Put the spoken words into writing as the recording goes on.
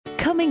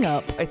Coming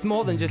up. It's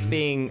more than just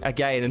being a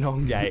gay and a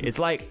non-gay. It's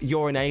like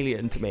you're an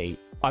alien to me.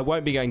 I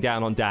won't be going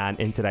down on Dan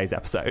in today's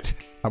episode.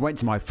 I went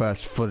to my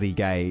first fully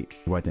gay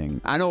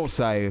wedding. And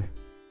also...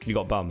 You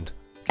got bummed.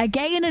 A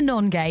Gay and a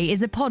Non-Gay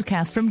is a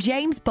podcast from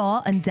James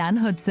Barr and Dan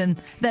Hudson.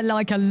 They're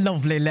like a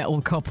lovely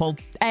little couple,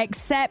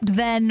 except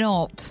they're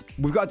not.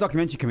 We've got a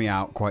documentary coming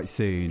out quite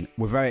soon.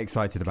 We're very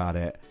excited about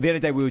it. The other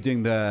day we were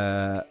doing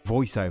the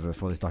voiceover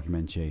for this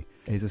documentary.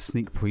 Here's a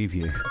sneak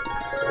preview.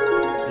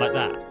 Like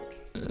that?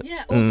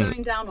 Yeah, all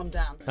going down on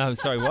Dan. Oh,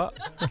 sorry, what?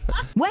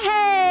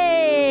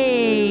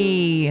 Way!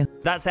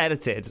 That's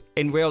edited.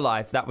 In real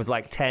life, that was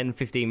like 10,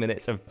 15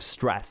 minutes of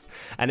stress.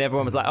 And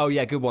everyone was like, oh,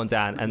 yeah, good one,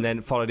 Dan. And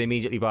then followed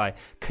immediately by,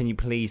 can you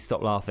please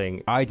stop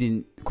laughing? I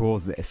didn't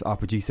cause this. Our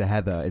producer,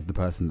 Heather, is the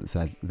person that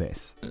said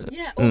this.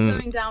 Yeah, all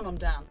going down on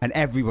Dan. And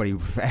everybody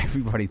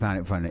found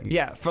it funny.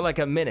 Yeah, for like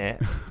a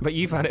minute. But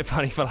you found it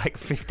funny for like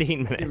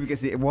 15 minutes. Yeah,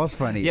 because it was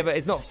funny. Yeah, but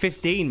it's not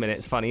 15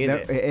 minutes funny, is No,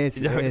 it? it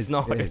is. No, It it's is,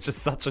 not. it is. It's just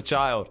such a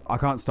child. I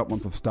can't stop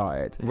once I've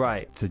started.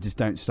 Right. So just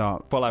don't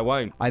start. Well, I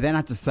won't. I then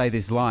had to say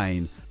this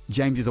line.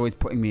 James is always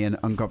putting me in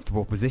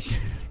uncomfortable positions.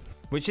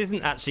 Which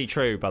isn't actually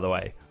true, by the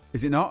way.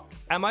 Is it not?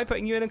 Am I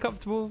putting you in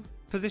uncomfortable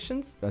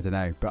positions? I don't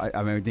know, but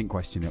I mean, we didn't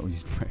question it. We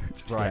just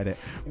Right. read it.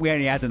 We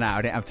only had an hour.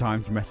 I didn't have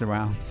time to mess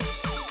around.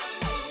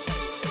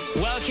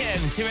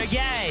 Welcome to a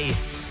gay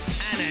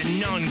and a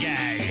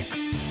non-gay.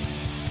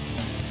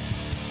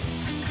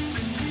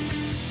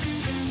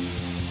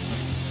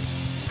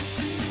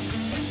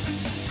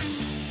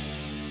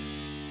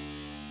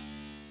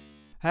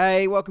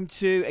 Hey, welcome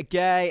to A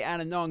Gay and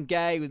a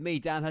Non-Gay with me,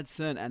 Dan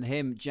Hudson, and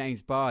him,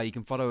 James Barr. You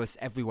can follow us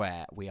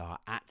everywhere. We are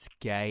at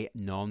Gay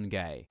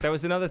Non-Gay. There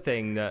was another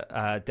thing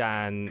that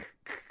Dan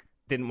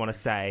didn't want to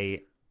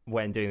say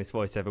when doing this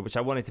voiceover, which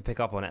I wanted to pick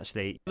up on,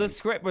 actually. The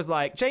script was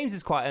like, James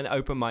is quite an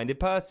open-minded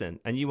person,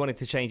 and you wanted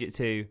to change it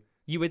to,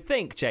 you would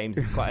think James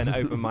is quite an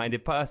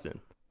open-minded person.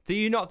 Do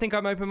you not think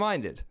I'm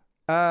open-minded?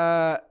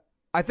 I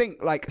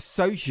think, like,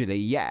 socially,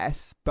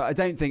 yes, but I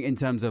don't think in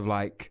terms of,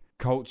 like,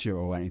 culture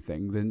or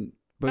anything, then...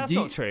 But That's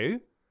not true.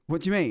 What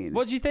do you mean?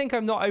 What do you think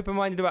I'm not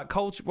open-minded about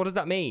culture? What does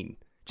that mean?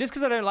 Just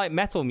because I don't like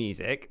metal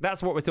music,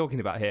 that's what we're talking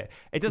about here.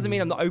 It doesn't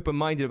mean I'm not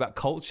open-minded about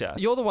culture.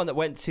 You're the one that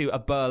went to a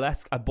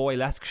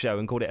boylesque show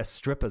and called it a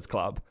strippers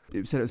club.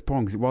 It said it was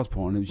porn because it was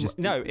porn. It was just...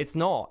 No, it's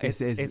not.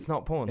 It's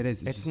not porn. It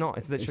is. It's not.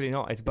 It's literally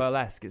not. It's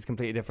burlesque. It's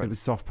completely It different. was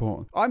soft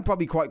porn. I'm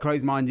probably quite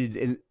close-minded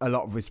in a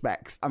lot of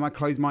respects. Am I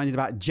close-minded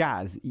about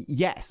jazz?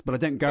 Yes, but I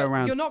don't go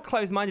around... You're not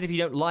closed-minded if you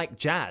don't like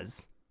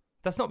jazz.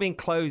 That's not being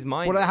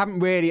closed-minded. Well, I haven't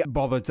really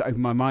bothered to open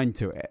my mind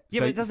to it.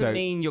 Yeah, but it doesn't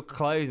mean you're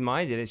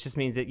closed-minded. It just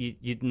means that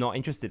you're not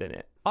interested in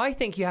it. I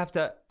think you have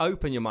to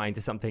open your mind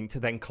to something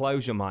to then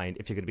close your mind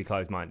if you're going to be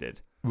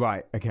closed-minded.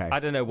 Right, okay. I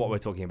don't know what we're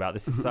talking about.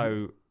 This is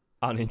so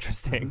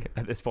uninteresting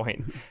at this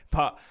point.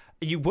 But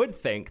you would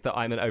think that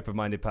I'm an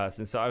open-minded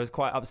person, so I was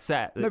quite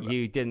upset that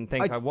you didn't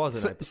think I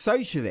wasn't.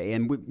 Socially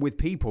and with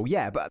people,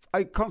 yeah, but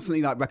I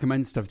constantly like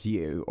recommend stuff to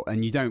you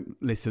and you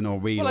don't listen or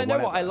read. Well, or I know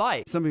whatever. what I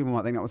like. Some people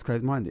might think that was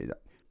closed-minded.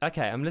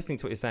 Okay, I'm listening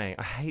to what you're saying.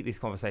 I hate these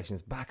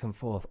conversations back and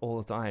forth all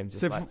the time. Just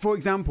So, for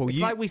example, it's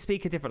like we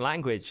speak a different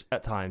language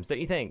at times, don't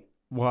you think?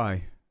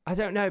 Why? I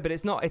don't know, but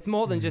it's not. It's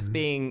more than just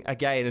being a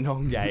gay and a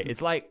non-gay.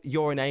 It's like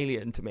you're an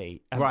alien to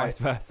me, and vice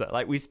versa.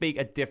 Like we speak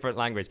a different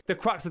language. The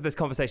crux of this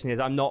conversation is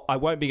I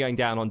won't be going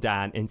down on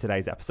Dan in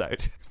today's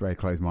episode. It's very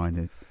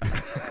closed-minded.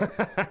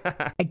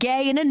 A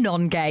Gay and a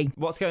Non-Gay.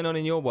 What's going on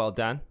in your world,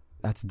 Dan?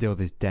 I had to deal with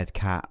this dead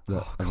cat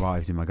that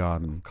arrived in my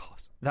garden.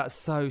 God, that's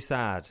so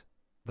sad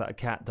that a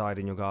cat died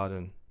in your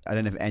garden. I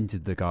don't know if it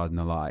entered the garden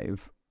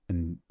alive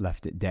and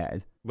left it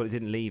dead. Well, it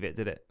didn't leave it,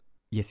 did it?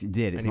 Yes, it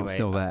did. It's Anyway, not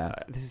still there.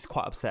 This is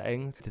quite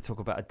upsetting to talk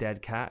about a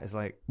dead cat. It's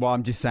like, Well,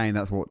 I'm just saying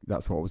that's what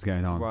was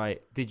going on.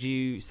 right. Did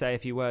you say a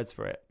few words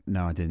for it?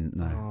 No, I didn't.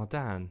 No. Oh,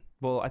 Dan.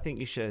 Well, I think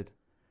you should.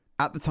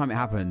 At the time it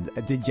happened,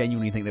 I did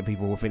genuinely think that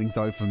people were feeling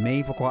sorry for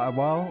me for quite a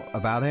while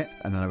about it,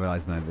 and then I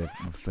realised no, they're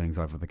feeling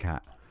sorry for the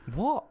cat.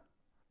 What?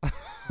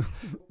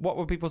 What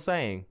were people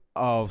saying?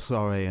 Oh,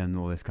 sorry, and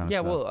all this kind of Yeah,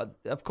 stuff. well,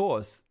 of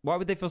course. Why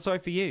would they feel sorry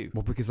for you?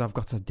 Well, because I've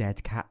got a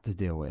dead cat to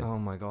deal with. Oh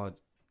my God.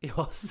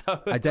 You're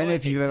so I don't know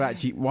if annoying. you've ever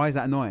actually... Why is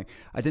that annoying?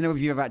 I don't know if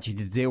you've ever actually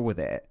to deal with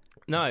it,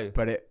 No,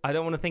 but I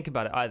don't want to think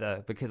about it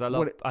either because I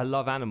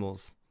love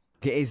animals.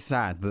 it is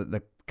sad that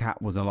the cat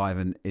was alive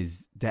and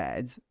is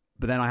dead,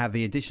 but then I have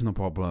the additional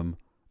problem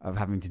of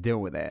having to deal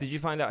with it. Did you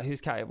find out whose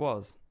cat it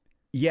was?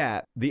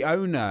 Yeah, the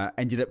owner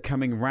ended up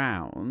coming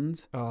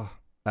round. Oh,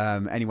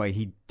 Anyway,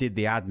 he did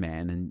the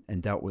admin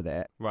and dealt with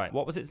it. right.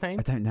 What was its name?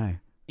 I don't know.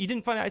 You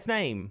didn't find out its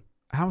name.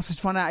 How am I supposed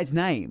to find out its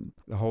name?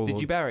 Did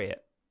you bury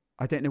it?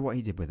 I don't know what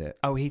he did with it.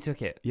 Oh, he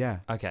took it. Yeah.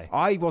 Okay.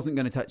 I wasn't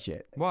going to touch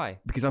it Why?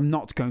 because I'm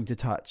not going to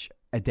touch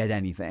a dead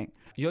anything.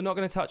 You're not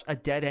going to touch a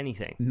dead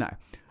anything. No.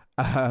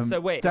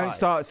 So wait, Don't why?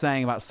 start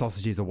saying about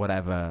sausages or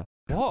whatever.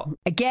 What?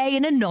 A Gay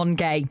and a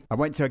Non-Gay. I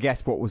went to, I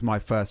guess, what was my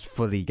first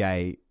fully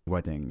gay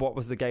wedding. What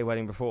was the gay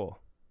wedding before?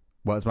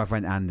 Well, it was my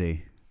friend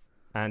Andy.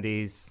 And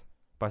he's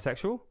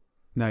bisexual?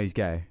 No, he's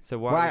gay. So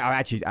why? Well, was,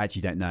 I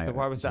actually don't know. so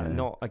why was that actually.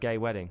 not a gay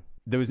wedding?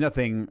 There was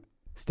nothing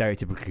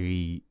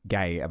stereotypically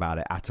gay about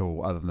it at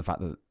all, other than the fact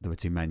that there were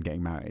two men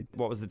getting married.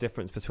 What was the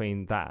difference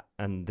between that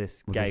and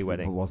this Well, gay this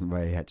wedding? wasn't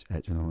very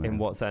heteronormative. In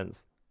what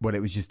sense? Well, it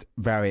was just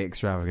very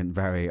extravagant,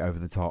 very over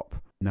the top,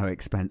 no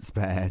expense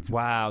spared.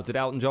 Wow. Did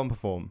Elton John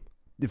perform?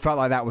 It felt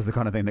like that was the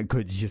kind of thing that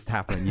could just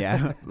happen,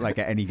 yeah, like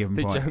at any given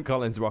Did point. Joan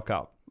Collins rock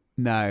up?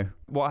 No.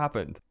 What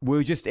happened? We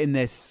were just in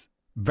this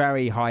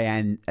very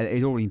high-end,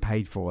 it's already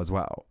paid for as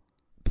well,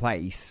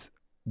 place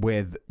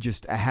with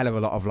just a hell of a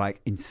lot of like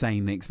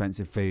insanely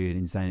expensive food,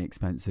 insanely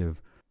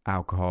expensive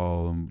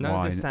alcohol and None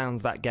wine. of this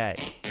sounds that gay.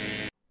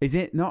 Is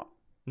it not?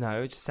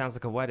 No, it just sounds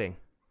like a wedding.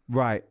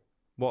 Right.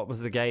 What was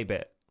the gay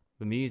bit?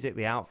 The music,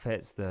 the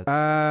outfits, the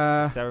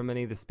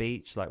ceremony, the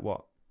speech? Like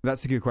what?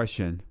 That's a good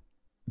question.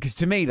 Because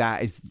to me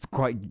that is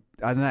quite,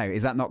 I don't know,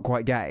 is that not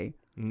quite gay?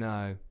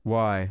 No.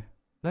 Why?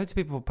 Loads of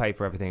people pay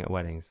for everything at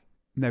weddings.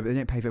 No, but they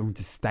don't pay for everyone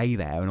to stay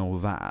there and all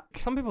of that.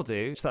 Some people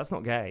do, so that's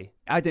not gay.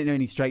 I don't know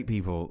any straight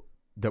people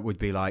that would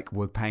be like,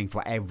 we're paying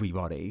for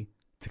everybody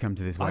to come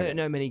to this wedding. I don't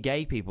know many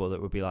gay people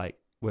that would be like,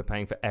 we're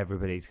paying for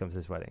everybody to come to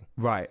this wedding.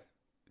 Right.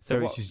 So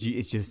what-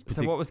 it's just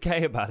So what was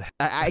gay about it?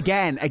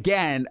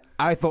 again,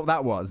 I thought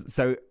that was.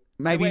 So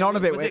maybe Wait, none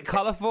of it was it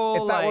colourful?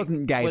 If that like,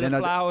 wasn't gay, were then the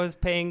flowers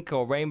pink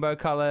or rainbow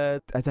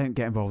coloured? I don't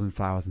get involved in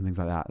flowers and things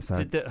like that.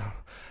 So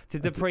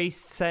Did the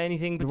priest say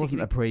anything there particularly?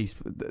 wasn't a priest.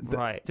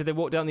 Right. Did they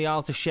walk down the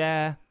aisle to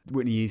share?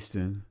 Whitney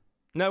Houston.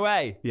 No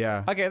way.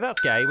 Yeah. Okay, that's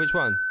gay. Which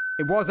one?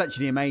 It was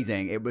actually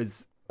amazing. It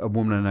was a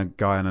woman and a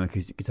guy on an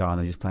acoustic guitar and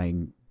they're just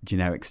playing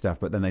generic stuff,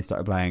 but then they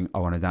started playing I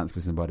Want to Dance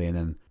with Somebody, and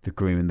then the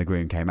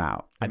groom came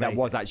out. And that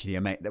was actually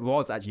that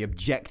was actually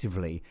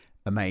objectively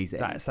amazing.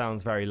 That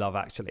sounds very Love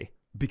Actually.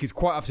 Because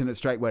quite often at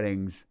straight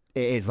weddings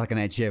it is like an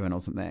Ed Sheeran or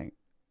something.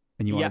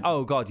 And you want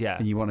Oh god, yeah.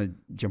 and you want to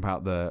jump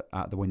out the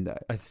window.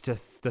 It's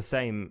just the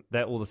same.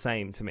 They're all the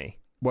same to me.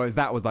 Whereas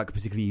that was like a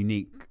particularly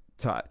unique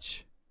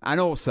touch. And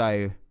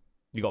also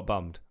You got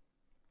bummed.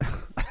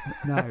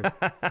 no.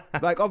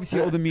 Like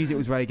obviously all the music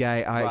was very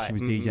gay. I Right, actually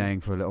was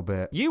DJing for a little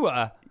bit. You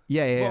were?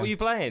 Yeah. What were you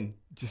playing?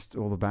 Just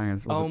all the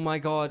bangers. Oh my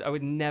god, I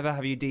would never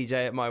have you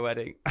DJ at my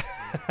wedding.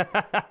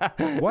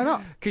 Why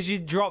not? Because you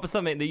dropped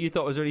something that you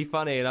thought was really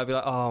funny, and I'd be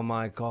like, "Oh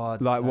my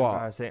god!" Like so what?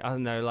 Embarrassing. I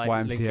don't know, like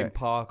YMCA. Linkin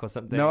Park or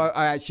something. No,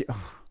 I actually.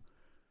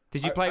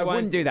 Did you play? I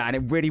wouldn't YMCA? do that,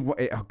 and it really.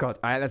 Oh god,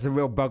 that's a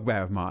real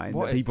bugbear of mine.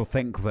 What that is- people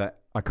think that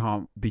I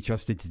can't be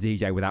trusted to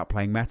DJ without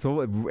playing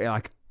metal.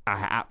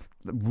 I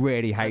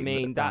really hate. I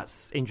mean,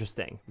 that's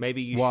interesting.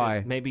 Maybe you Why?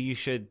 should. Maybe you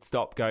should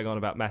stop going on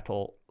about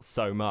metal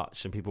so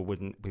much, and people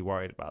wouldn't be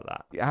worried about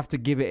that. I have to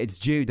give it its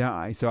due, don't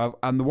I? So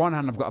on the one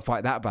hand, I've got to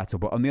fight that battle,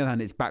 but on the other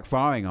hand, it's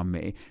backfiring on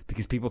me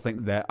because people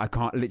think that I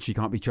literally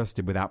can't be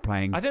trusted without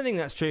playing I don't think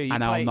that's true. You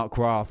an play, Al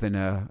Knockcraft in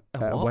a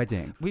what?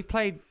 wedding. We've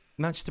played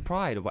Manchester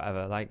Pride or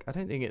whatever. Like, I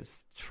don't think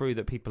it's true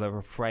that people are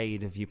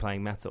afraid of you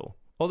playing metal.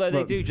 Although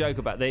they did joke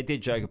about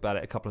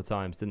it a couple of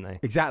times, didn't they?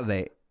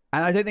 Exactly.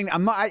 And I don't think,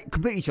 I'm not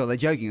completely sure they're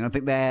joking. I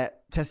think they're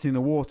testing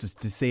the waters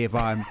to see if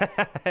I'm,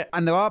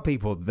 and there are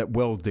people that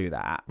will do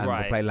that and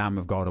Right. will play Lamb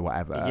of God or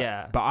whatever.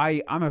 Yeah.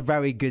 But I'm a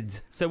very good,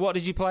 So what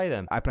did you play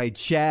then? I played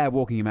Cher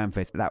Walking in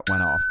Memphis. That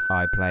went off.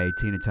 I played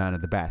Tina Turner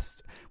The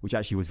Best, which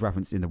actually was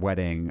referenced in the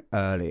wedding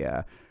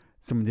earlier.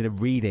 Someone did a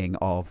reading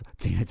of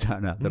Tina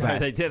Turner The No, Best.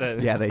 they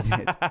didn't. Yeah, they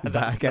did.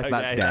 I guess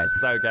that's gay. That's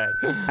so gay.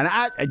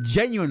 And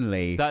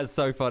genuinely, That's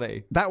so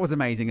funny. that was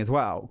amazing as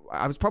well.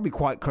 I was probably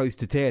quite close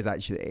to tears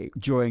actually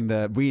during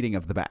the reading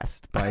of The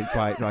Best by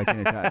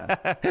Tina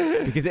Turner,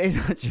 because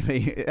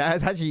it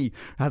actually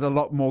has a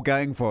lot more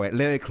going for it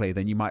lyrically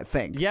than you might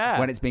think. Yeah.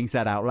 when it's being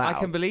said out loud. I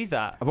can believe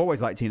that. I've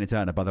always liked Tina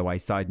Turner, by the way.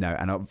 Side note,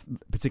 and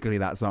particularly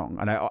that song.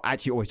 And I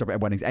actually always drop it at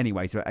weddings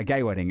anyway. So at a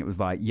gay wedding, it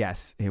was like,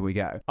 yes, here we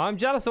go. I'm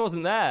jealous I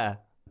wasn't there.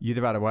 You'd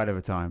have had a word of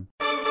a time.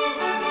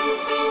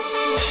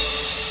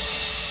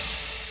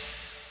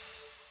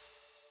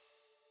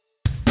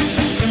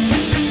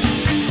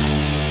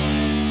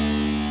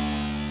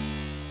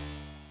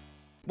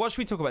 What should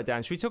we talk about,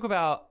 Dan? Should we talk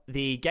about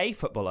the gay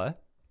footballer,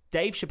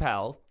 Dave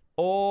Chappelle,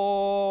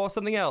 or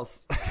something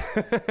else?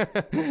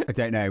 I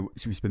don't know.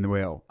 Should we spin the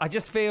wheel? I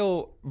just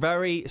feel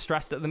very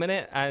stressed at the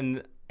minute,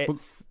 and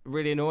it's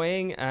really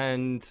annoying.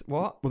 And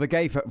what? Well, the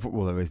gay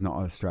footballer is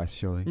not a stress,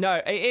 surely. No,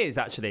 it is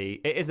actually.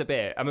 It is a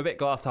bit. I'm a bit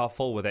glass half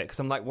full with it because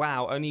I'm like,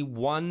 wow, only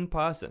one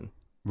person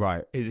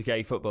Right. is a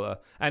gay footballer.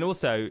 And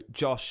also,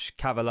 Josh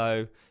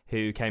Cavallo,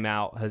 who came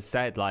out, has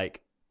said,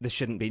 like, this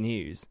shouldn't be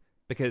news.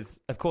 Because,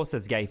 of course,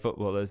 there's gay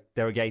footballers.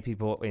 There are gay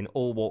people in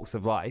all walks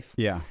of life.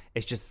 Yeah.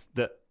 It's just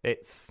that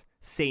it's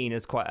seen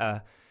as quite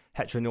a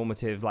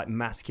heteronormative, like,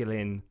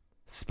 masculine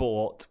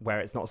sport where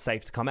it's not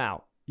safe to come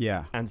out.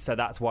 Yeah. And so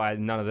that's why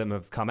none of them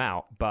have come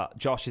out. But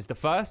Josh is the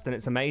first, and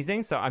it's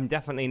amazing. So I'm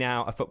definitely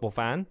now a football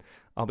fan.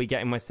 I'll be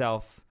getting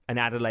myself an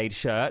Adelaide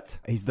shirt.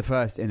 He's the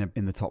first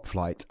in the top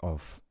flight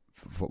of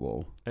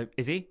football.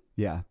 Is he?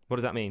 Yeah. What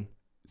does that mean?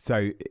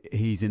 So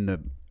he's in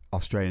the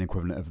Australian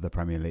equivalent of the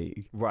Premier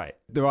League. Right.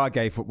 There are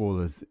gay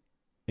footballers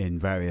in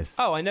various...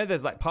 Oh, I know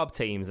there's like pub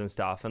teams and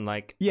stuff. And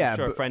like, Yeah, I'm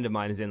sure a but- friend of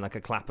mine is in like a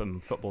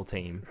Clapham football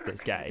team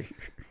that's gay.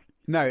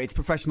 No, it's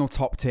professional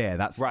top tier.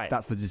 That's Right.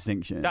 That's the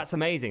distinction. That's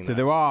amazing. So though.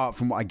 there are,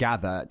 from what I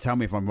gather, tell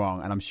me if I'm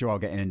wrong, and I'm sure I'll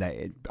get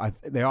inundated.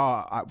 There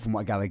are, from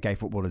what I gather, gay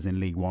footballers in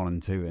League 1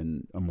 and 2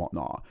 and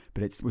whatnot.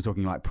 But we're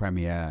talking like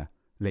Premier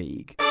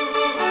League.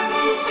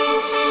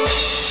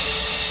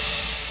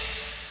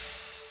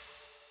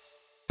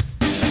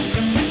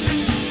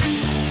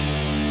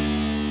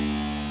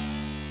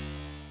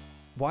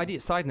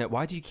 Side note,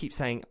 why do you keep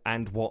saying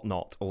and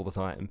whatnot all the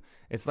time?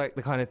 It's like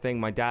the kind of thing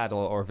my dad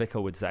or a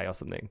vicar would say or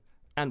something.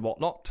 And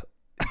whatnot.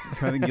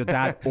 So I think your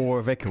dad or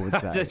a vicar would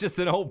say. It's just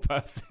an old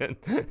person.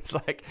 It's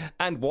like,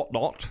 and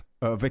whatnot.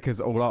 Vicars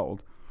all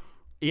old.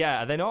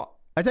 Yeah, are they not?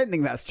 I don't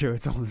think that's true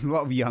at all. There's a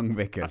lot of young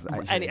vicars,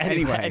 actually.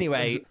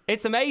 Anyway,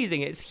 it's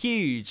amazing. It's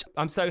huge.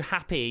 I'm so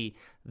happy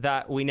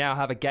that we now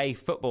have a gay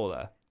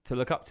footballer to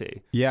look up to.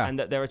 Yeah. And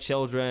that there are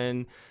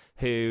children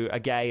who are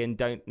gay and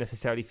don't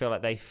necessarily feel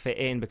like they fit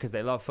in because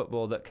they love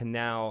football that can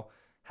now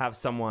have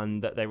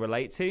someone that they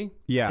relate to.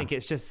 Yeah. I think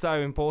it's just so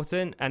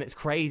important, and it's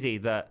crazy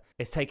that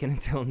it's taken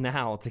until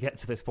now to get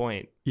to this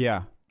point.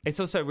 Yeah. It's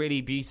also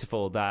really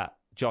beautiful that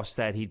Josh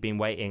said he'd been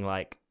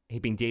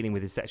dealing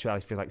with his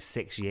sexuality for like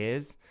 6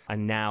 years,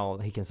 and now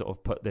he can sort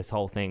of put this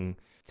whole thing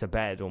to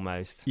bed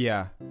almost.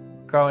 Yeah.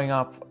 Growing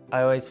up,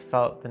 I always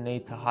felt the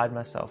need to hide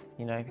myself,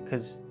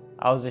 because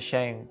I was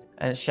ashamed.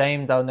 And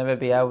ashamed I'll never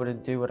be able to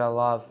do what I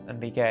love and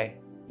be gay.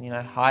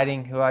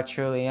 Hiding who I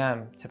truly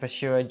am to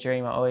pursue a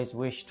dream I always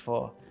wished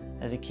for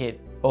as a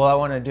kid. All I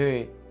want to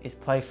do is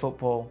play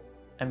football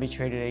and be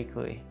treated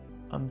equally.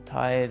 I'm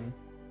tired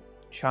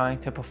trying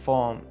to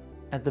perform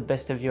at the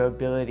best of your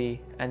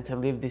ability and to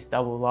live this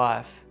double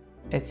life.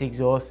 It's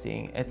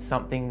exhausting. It's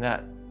something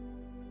that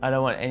I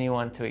don't want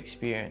anyone to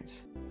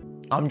experience.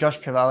 I'm Josh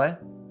Cavallo.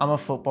 I'm a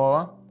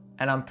footballer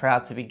and I'm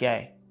proud to be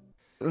gay.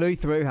 Louis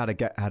Theroux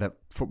had a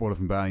footballer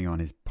from Birmingham on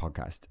his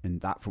podcast, and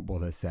that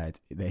footballer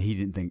said that he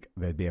didn't think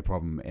there'd be a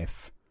problem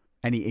if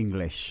any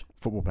English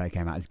football player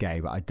came out as gay,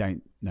 but I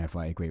don't know if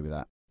I agree with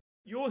that.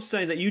 You're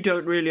saying that you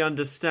don't really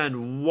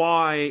understand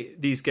why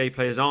these gay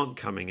players aren't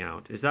coming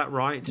out. Is that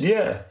right?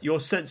 Yeah. Your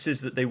sense is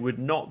that they would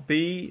not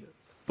be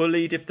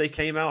bullied if they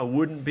came out, or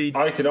wouldn't be?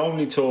 I could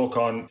only talk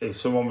on if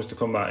someone was to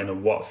come out in a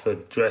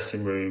Watford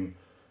dressing room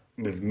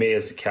with me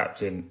as the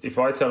captain. If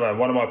I turned around,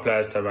 one of my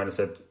players turned around and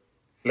said,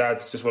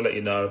 lads, just want to let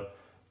you know,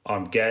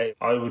 I'm gay.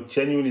 I would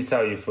genuinely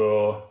tell you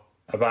for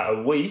about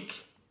a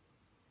week,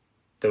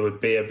 there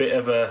would be a bit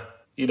of a,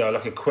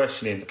 like a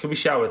questioning. Can we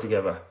shower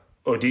together?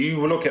 Or do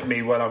you look at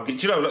me when I'm...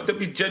 there'll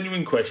be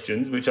genuine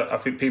questions, which I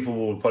think people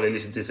will probably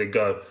listen to this and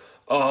go,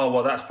 oh,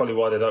 well, that's probably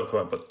why they don't come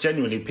out. But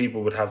genuinely,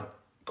 people would have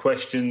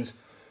questions,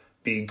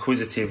 be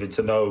inquisitive and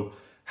to know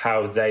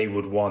how they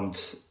would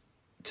want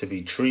to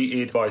be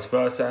treated, vice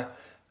versa.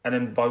 And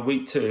then by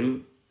week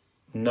 2,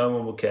 no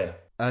one will care.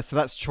 So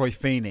that's Troy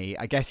Feeney.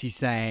 I guess he's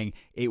saying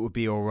it would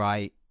be all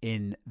right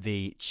in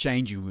the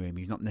changing room.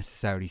 He's not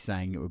necessarily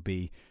saying it would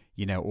be,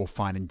 all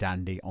fine and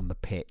dandy on the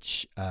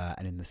pitch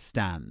and in the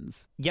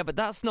stands. Yeah, but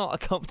that's not a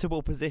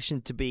comfortable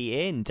position to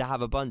be in, to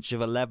have a bunch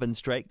of 11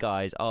 straight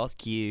guys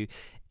ask you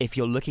if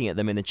you're looking at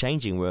them in a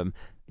changing room.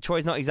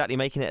 Troy's not exactly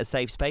making it a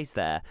safe space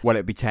there. Well,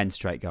 it'd be 10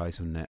 straight guys,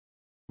 wouldn't it?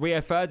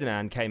 Rio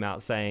Ferdinand came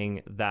out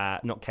saying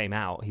that... Not came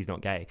out, he's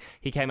not gay.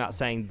 He came out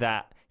saying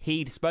that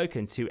he'd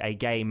spoken to a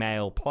gay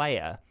male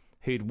player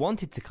who'd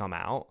wanted to come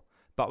out,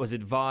 but was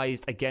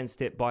advised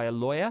against it by a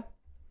lawyer.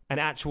 An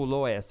actual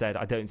lawyer said,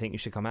 I don't think you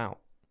should come out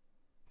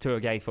to a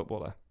gay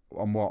footballer.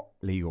 On what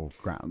legal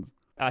grounds?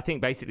 I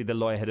think basically the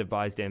lawyer had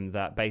advised him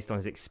that based on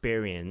his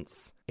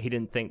experience, he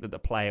didn't think that the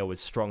player was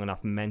strong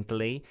enough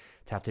mentally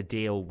to have to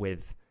deal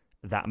with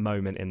that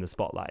moment in the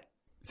spotlight.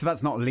 So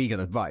that's not legal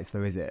advice,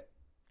 though, is it?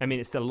 I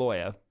mean, it's still a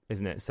lawyer,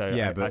 isn't it? So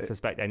yeah, I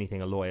suspect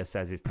anything a lawyer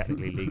says is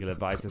technically legal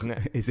advice, isn't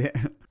it? Is it?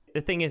 The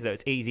thing is, though,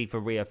 it's easy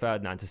for Rio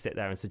Ferdinand to sit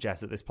there and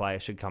suggest that this player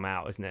should come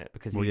out, isn't it?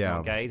 Because he's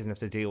not gay, he doesn't have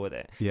to deal with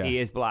it. Yeah. He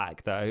is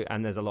black, though,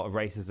 and there's a lot of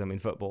racism in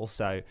football.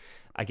 So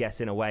I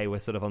guess in a way we're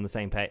sort of on the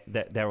same page.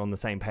 They're on the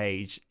same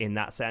page in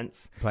that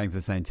sense. Playing for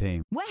the same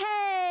team. Way!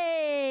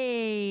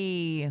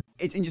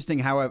 It's interesting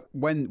how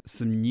when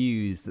some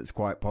news that's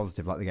quite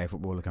positive, like the gay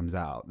footballer, comes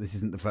out, this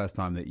isn't the first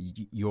time that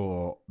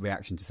your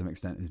reaction to some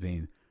extent has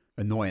been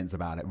annoyance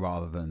about it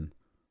rather than...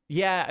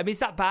 Yeah, I mean, is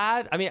that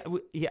bad? I mean,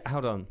 yeah,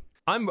 hold on.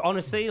 I'm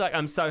honestly,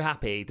 I'm so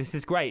happy. This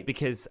is great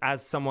because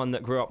as someone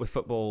that grew up with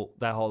football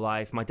their whole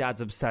life, my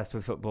dad's obsessed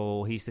with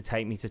football. He used to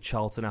take me to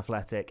Charlton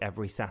Athletic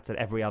every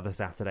other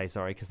Saturday,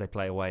 because they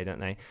play away, don't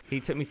they?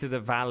 He took me to the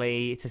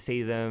Valley to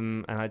see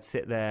them, and I'd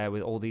sit there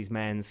with all these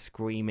men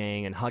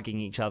screaming and hugging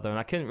each other, and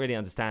I couldn't really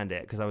understand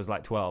it because I was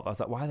like 12. I was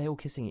like, why are they all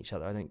kissing each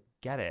other? I don't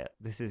get it.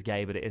 This is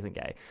gay, but it isn't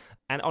gay.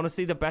 And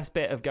honestly, the best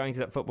bit of going to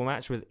that football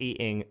match was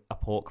eating a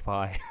pork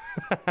pie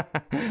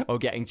or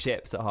getting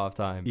chips at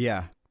halftime.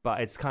 Yeah.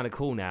 But it's kind of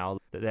cool now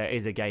that there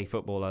is a gay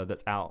footballer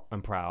that's out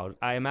and proud.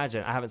 I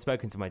imagine, I haven't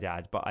spoken to my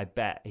dad, but I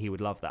bet he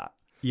would love that.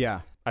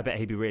 Yeah. I bet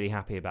he'd be really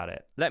happy about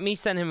it. Let me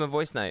send him a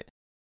voice note.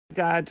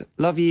 Dad,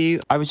 love you.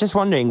 I was just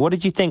wondering, what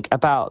did you think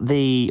about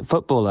the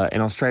footballer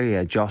in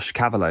Australia, Josh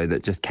Cavallo,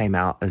 that just came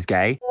out as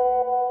gay?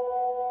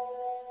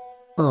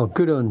 Oh,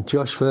 good on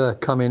Josh for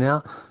coming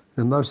out.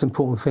 The most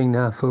important thing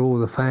now for all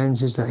the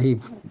fans is that he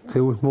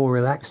feels more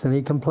relaxed and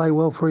he can play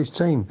well for his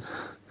team.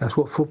 That's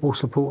what football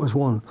supporters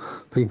want.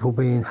 People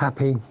being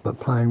happy but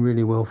playing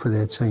really well for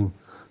their team.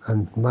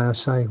 And may I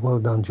say, well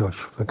done, Josh,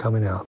 for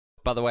coming out.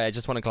 By the way, I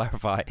just want to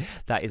clarify,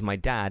 that is my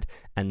dad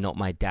and not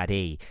my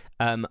daddy.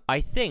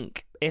 I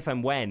think if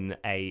and when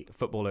a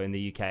footballer in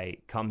the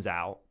UK comes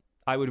out,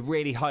 I would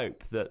really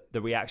hope that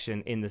the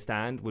reaction in the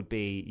stand would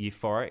be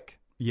euphoric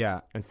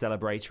and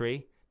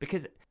celebratory.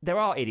 Because there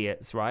are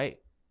idiots, right?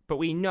 But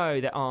we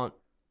know there aren't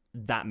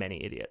that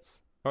many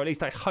idiots. Or at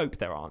least I hope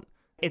there aren't.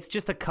 It's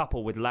just a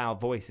couple with loud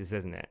voices,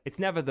 isn't it? It's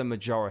never the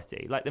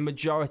majority. Like, the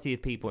majority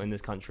of people in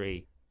this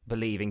country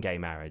believe in gay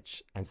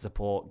marriage and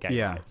support gay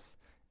rights.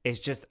 It's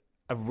just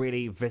a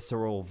really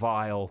visceral,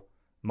 vile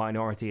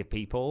minority of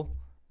people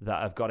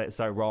that have got it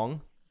so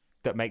wrong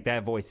that make their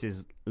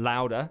voices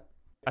louder.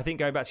 I think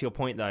going back to your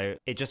point, though,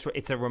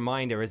 it's a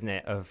reminder, isn't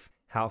it, of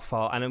how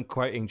far, and I'm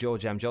quoting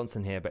George M.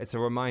 Johnson here, but it's a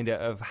reminder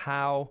of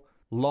how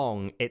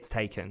long it's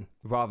taken.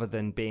 Rather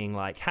than being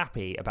like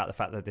happy about the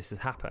fact that this has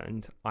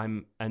happened,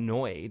 I'm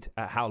annoyed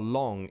at how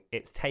long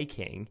it's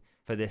taking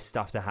for this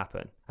stuff to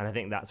happen. And I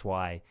think that's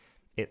why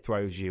it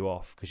throws you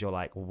off, because you're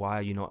like, why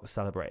are you not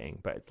celebrating?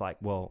 But it's like,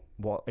 well,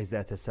 what is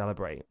there to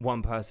celebrate?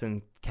 One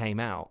person came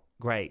out,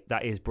 great,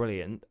 that is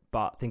brilliant,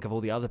 but think of all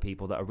the other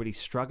people that are really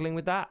struggling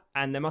with that.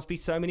 And there must be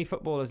so many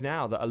footballers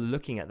now that are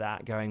looking at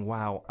that going,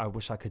 wow, I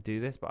wish I could do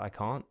this, but I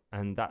can't.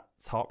 And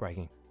that's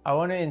heartbreaking. I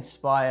want to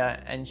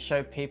inspire and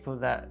show people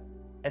that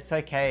it's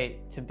okay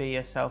to be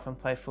yourself and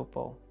play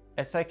football.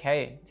 It's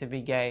okay to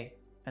be gay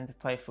and to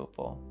play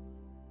football.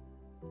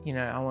 You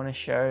know, I want to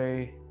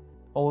show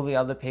all the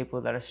other people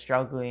that are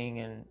struggling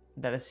and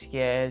that are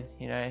scared,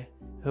 you know,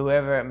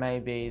 whoever it may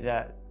be,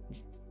 that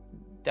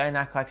don't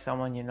act like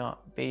someone you're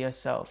not. Be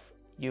yourself.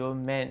 You were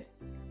meant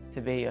to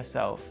be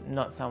yourself,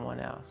 not someone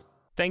else.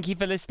 Thank you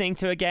for listening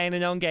to A Gay and a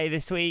Non-Gay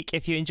this week.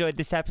 If you enjoyed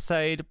this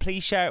episode,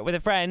 please share it with a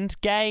friend,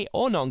 gay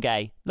or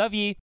non-gay. Love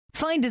you.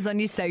 Find us on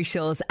your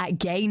socials at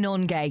Gay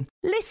Non-Gay.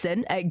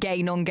 Listen at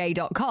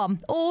gaynongay.com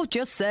or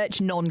just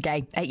search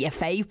Non-Gay at your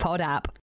fave pod app.